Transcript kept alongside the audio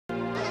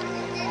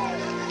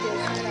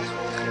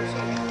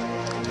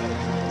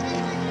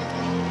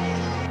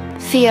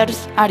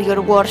Fears are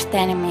your worst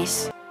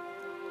enemies.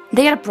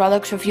 They are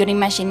products of your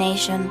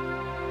imagination.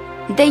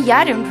 They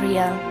aren't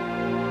real.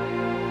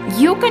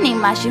 You can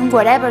imagine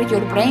whatever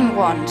your brain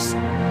wants,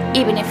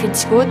 even if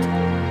it's good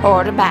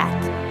or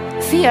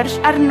bad. Fears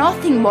are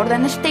nothing more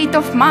than a state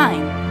of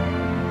mind.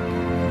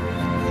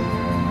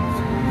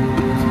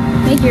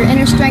 Make your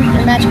inner strength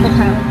a magical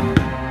power.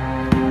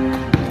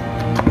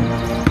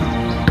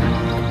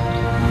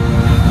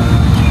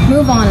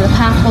 Move on and the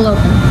path will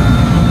open.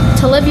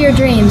 To live your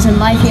dreams in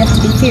life, you have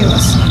to be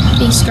fearless.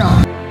 Be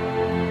strong.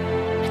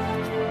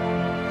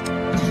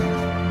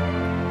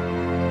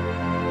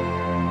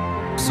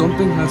 If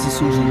something has a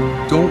solution,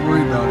 don't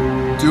worry about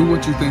it. Do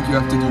what you think you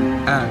have to do.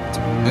 Act.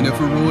 And if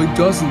it really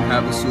doesn't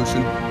have a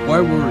solution,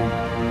 why worry?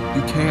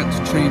 You can't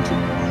change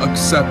it.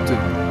 Accept it.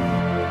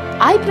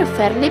 I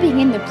prefer living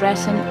in the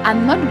present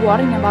and not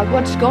worrying about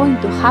what's going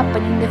to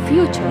happen in the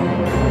future.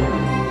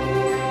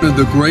 One of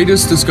the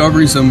greatest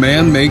discoveries a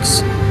man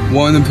makes,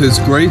 one of his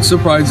great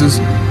surprises,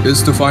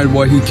 is to find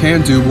what he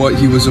can do, what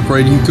he was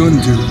afraid he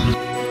couldn't do.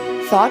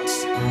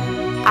 Thoughts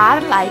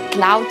are like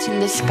clouds in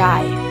the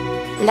sky.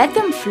 Let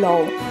them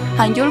flow,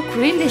 and you'll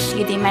clearly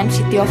see the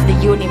immensity of the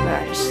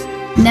universe.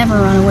 Never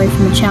run away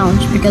from a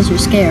challenge because you're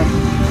scared.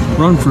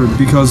 Run for it,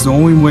 because the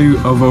only way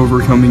of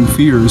overcoming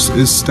fears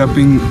is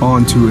stepping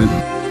onto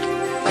it.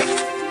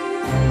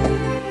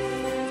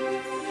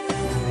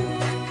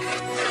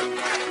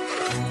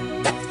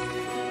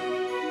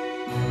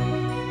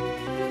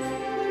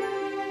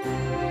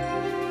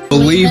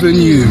 Believe in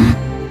you.